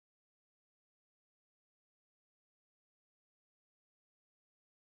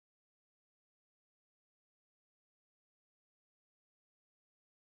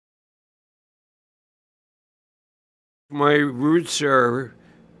My roots are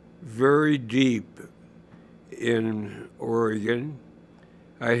very deep in Oregon.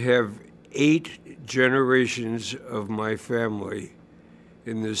 I have 8 generations of my family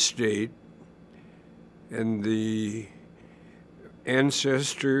in this state, and the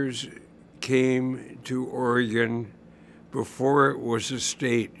ancestors came to Oregon before it was a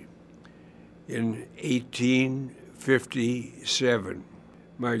state in 1857.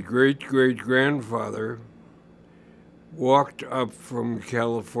 My great-great-grandfather walked up from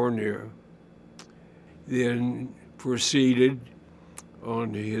California, then proceeded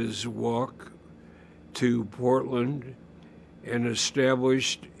on his walk to Portland and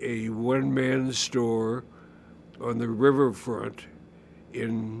established a one-man store on the riverfront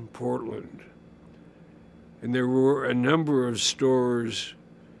in Portland. And there were a number of stores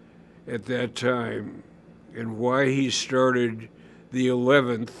at that time, and why he started the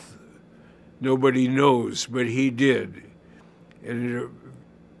 11th, nobody knows, but he did. And it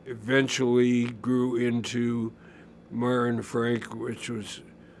eventually grew into Meier Frank, which was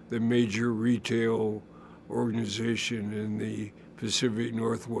the major retail organization in the Pacific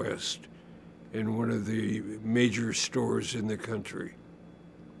Northwest and one of the major stores in the country.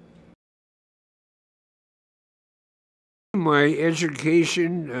 My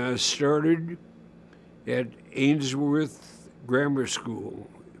education started at Ainsworth Grammar School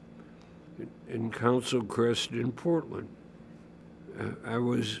in Council Crest in Portland. I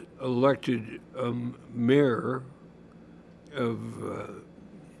was elected mayor of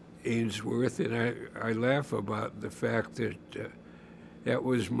Ainsworth, and I laugh about the fact that that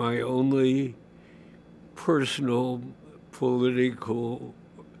was my only personal political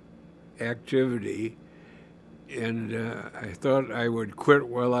activity, and I thought I would quit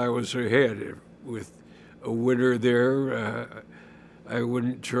while I was ahead. With a winner there, I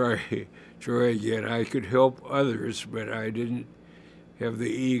wouldn't try again. I could help others, but I didn't have the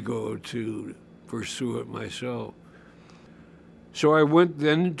ego to pursue it myself. So I went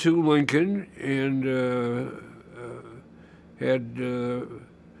then to Lincoln and had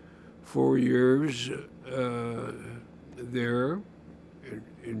 4 years there.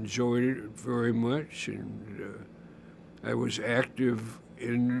 Enjoyed it very much, and I was active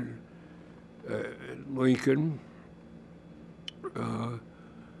in Lincoln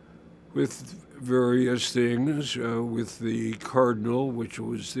with various things, with the Cardinal, which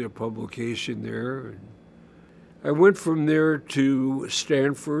was the publication there. And I went from there to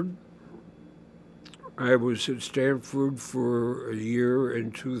Stanford. I was at Stanford for a year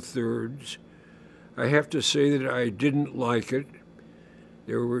and 2/3. I have to say that I didn't like it.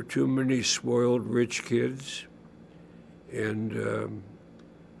 There were too many spoiled rich kids, and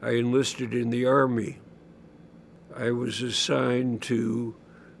I enlisted in the Army. I was assigned to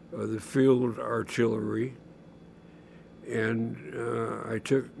the field artillery, and I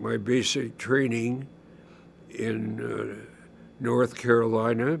took my basic training in North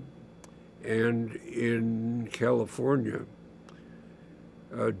Carolina and in California.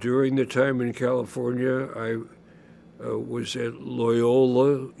 During the time in California, I was at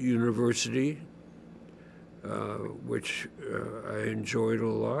Loyola University, which I enjoyed a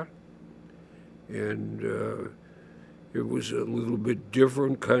lot, and it was a little bit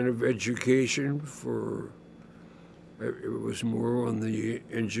different kind of education. It was more on the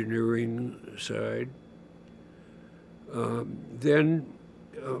engineering side. Then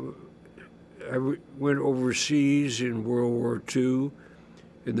I went overseas in World War II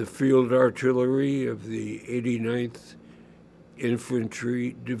in the field artillery of the 89th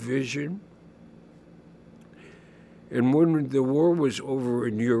Infantry Division. And when the war was over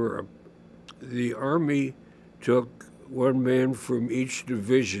in Europe, the Army took one man from each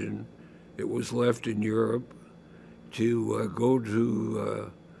division that was left in Europe to go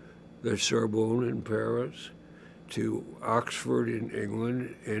to the Sorbonne in Paris, to Oxford in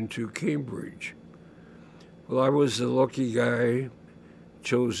England, and to Cambridge. Well, I was the lucky guy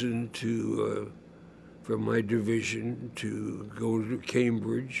chosen from my division to go to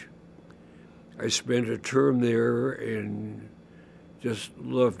Cambridge. I spent a term there and just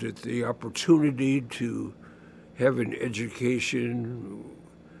loved it. The opportunity to have an education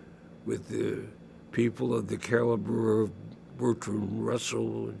with the people of the caliber of Bertrand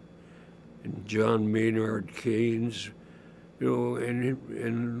Russell and John Maynard Keynes,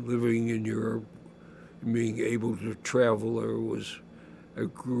 and living in Europe, and being able to travel there was a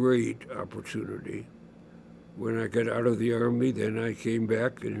great opportunity. When I got out of the Army, then I came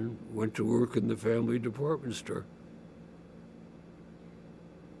back and went to work in the family department store.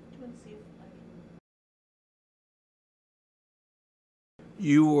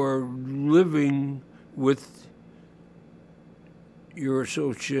 You are living with your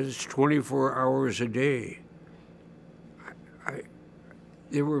associates 24 hours a day.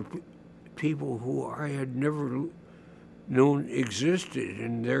 There were people who I had never known existed,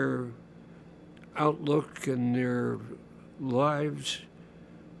 and their outlook and their lives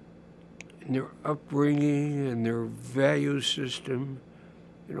and their upbringing and their value system,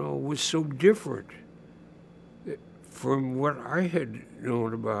 was so different from what I had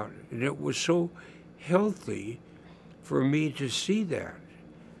known about. And it was so healthy for me to see that.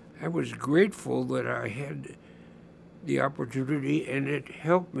 I was grateful that I had the opportunity, and it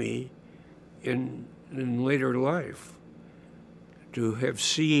helped me in later life to have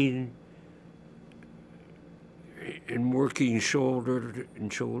seen and working shoulder to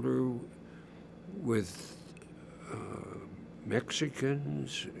shoulder with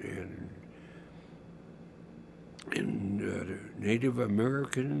Mexicans and Native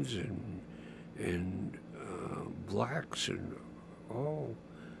Americans and blacks and all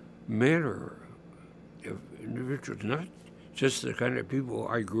manner of individuals, not just the kind of people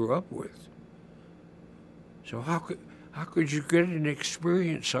I grew up with. So how could you get an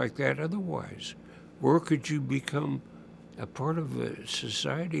experience like that otherwise? Where could you become a part of a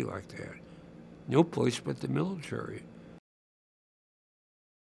society like that? No place but the military.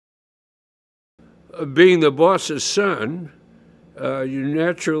 Being the boss's son, you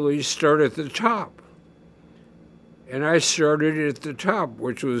naturally start at the top. And I started at the top,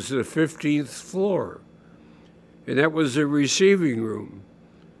 which was the 15th floor. And that was the receiving room.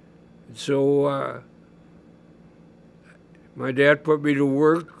 So my dad put me to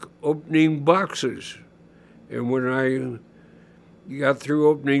work opening boxes. And when I got through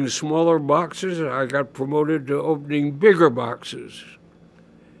opening smaller boxes, I got promoted to opening bigger boxes.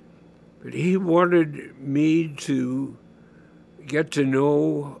 But he wanted me to get to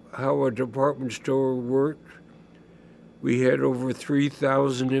know how a department store worked. We had over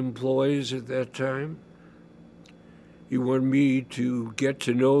 3,000 employees at that time. He wanted me to get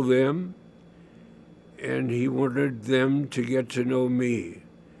to know them, and he wanted them to get to know me.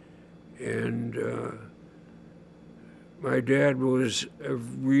 And my dad was a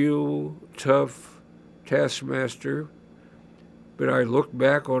real tough taskmaster, but I look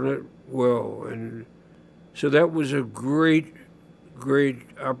back on it well. And so that was a great,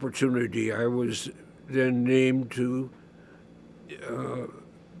 great opportunity. I was then named to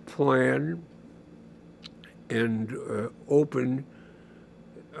plan and open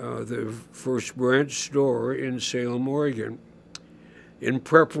the first branch store in Salem, Oregon. In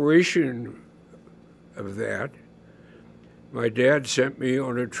preparation of that, my dad sent me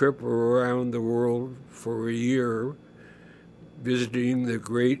on a trip around the world for a year, visiting the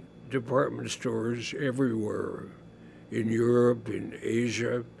great department stores everywhere, in Europe, in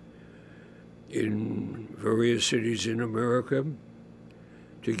Asia, in various cities in America,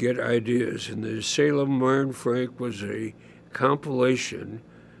 to get ideas. And the Salem Meier Frank was a compilation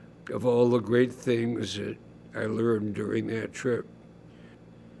of all the great things that I learned during that trip.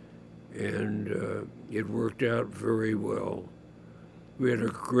 And it worked out very well. We had a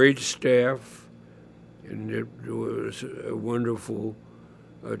great staff, and it was a wonderful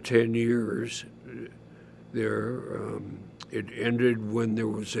 10 years there. It ended when there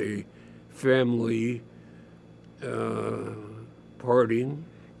was a family parting.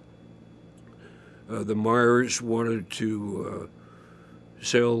 The Meyers wanted to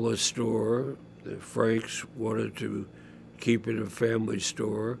sell the store. The Franks wanted to keep it a family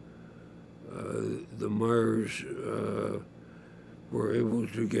store. The Meyers were able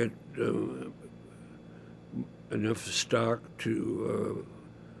to get enough stock to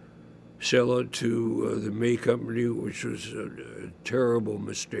sell it to the May Company, which was a terrible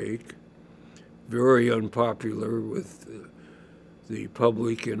mistake, very unpopular with the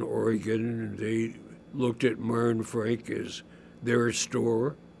public in Oregon. They looked at Meier Frank as their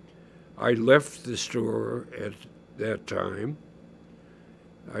store. I left the store at that time.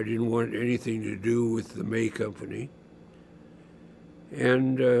 I didn't want anything to do with the May Company.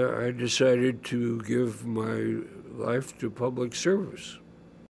 And I decided to give my life to public service.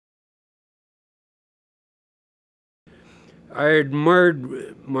 I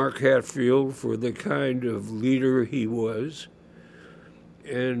admired Mark Hatfield for the kind of leader he was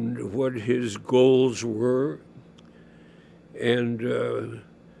and what his goals were, and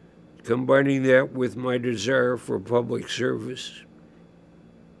combining that with my desire for public service,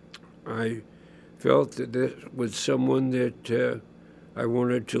 I felt that this was someone that I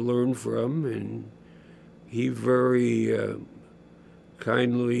wanted to learn from, and he very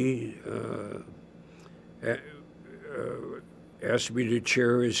kindly asked me to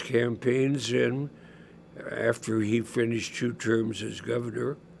chair his campaigns, and after he finished 2 terms as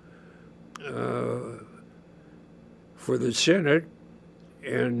governor for the Senate,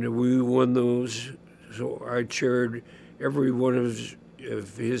 and we won those. So I chaired every one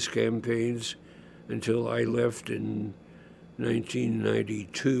of his campaigns until I left in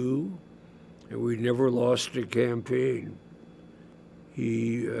 1992, and we never lost a campaign.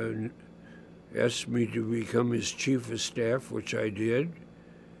 He asked me to become his chief of staff, which I did.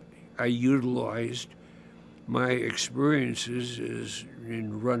 I utilized my experiences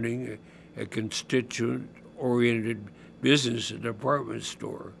in running a constituent-oriented business, a department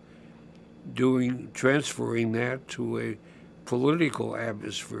store, transferring that to a political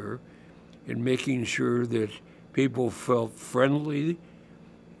atmosphere and making sure that people felt friendly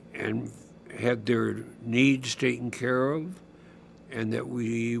and had their needs taken care of, and that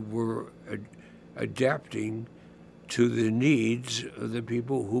we were adapting to the needs of the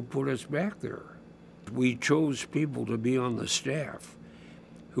people who put us back there. We chose people to be on the staff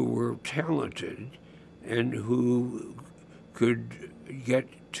who were talented and who could get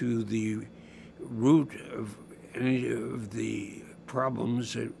to the root of any of the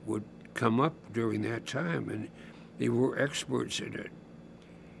problems that would come up during that time, and they were experts in it.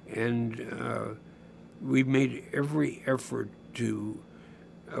 And we made every effort to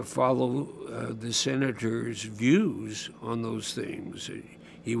follow the senator's views on those things.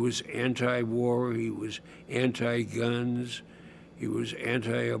 He was anti-war, he was anti-guns, he was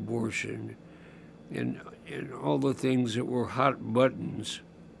anti-abortion, and all the things that were hot buttons.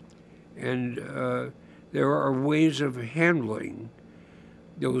 And there are ways of handling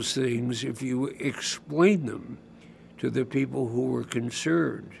those things if you explain them to the people who were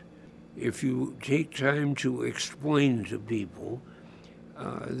concerned. If you take time to explain to people,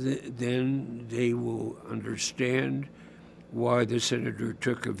 then they will understand why the senator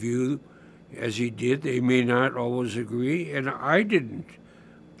took a view as he did. They may not always agree, and I didn't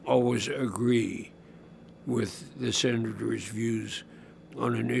always agree with the senator's views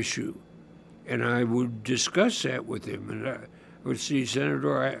on an issue. And I would discuss that with him, and I would say,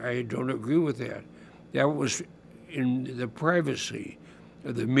 Senator, I don't agree with that. That was in the privacy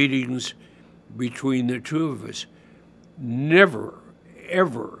of the meetings between the two of us. Never,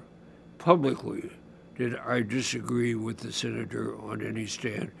 ever publicly did I disagree with the senator on any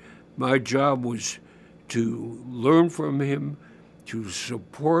stand. My job was to learn from him, to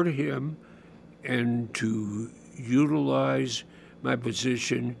support him, and to utilize my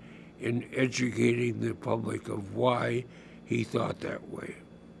position in educating the public of why he thought that way.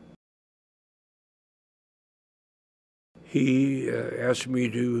 He asked me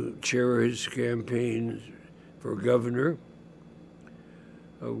to chair his campaign for governor,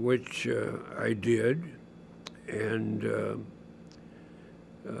 which I did, and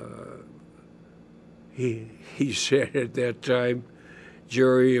he said at that time,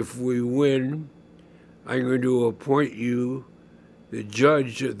 Gerry, if we win, I'm going to appoint you the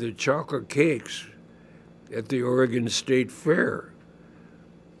judge of the chocolate cakes at the Oregon State Fair.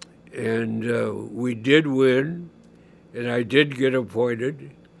 And we did win, and I did get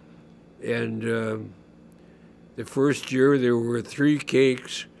appointed. And the first year there were 3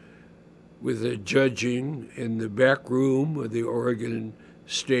 cakes with a judging in the back room of the Oregon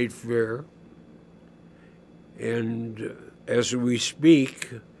State Fair. And as we speak,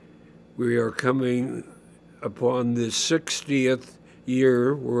 we are coming upon the 60th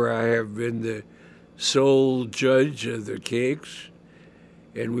year where I have been the sole judge of the cakes,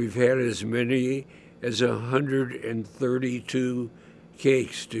 and we've had as many as 132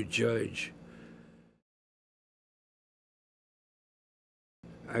 cakes to judge.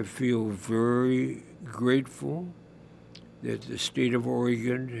 I feel very grateful that the state of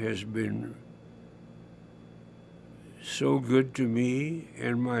Oregon has been so good to me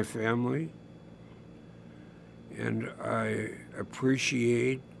and my family, and I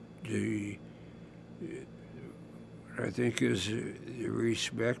appreciate I think is the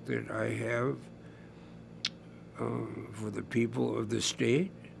respect that I have for the people of the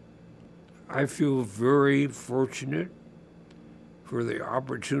state. I feel very fortunate for the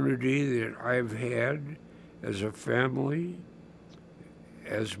opportunity that I've had as a family,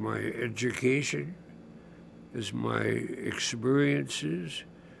 as my education, as my experiences,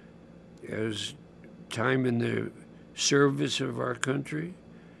 as time in the service of our country,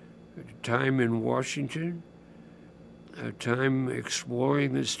 time in Washington, time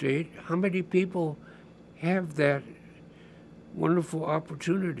exploring the state. How many people have that wonderful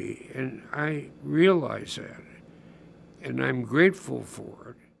opportunity? And I realize that, and I'm grateful for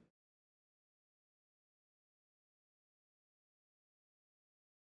it.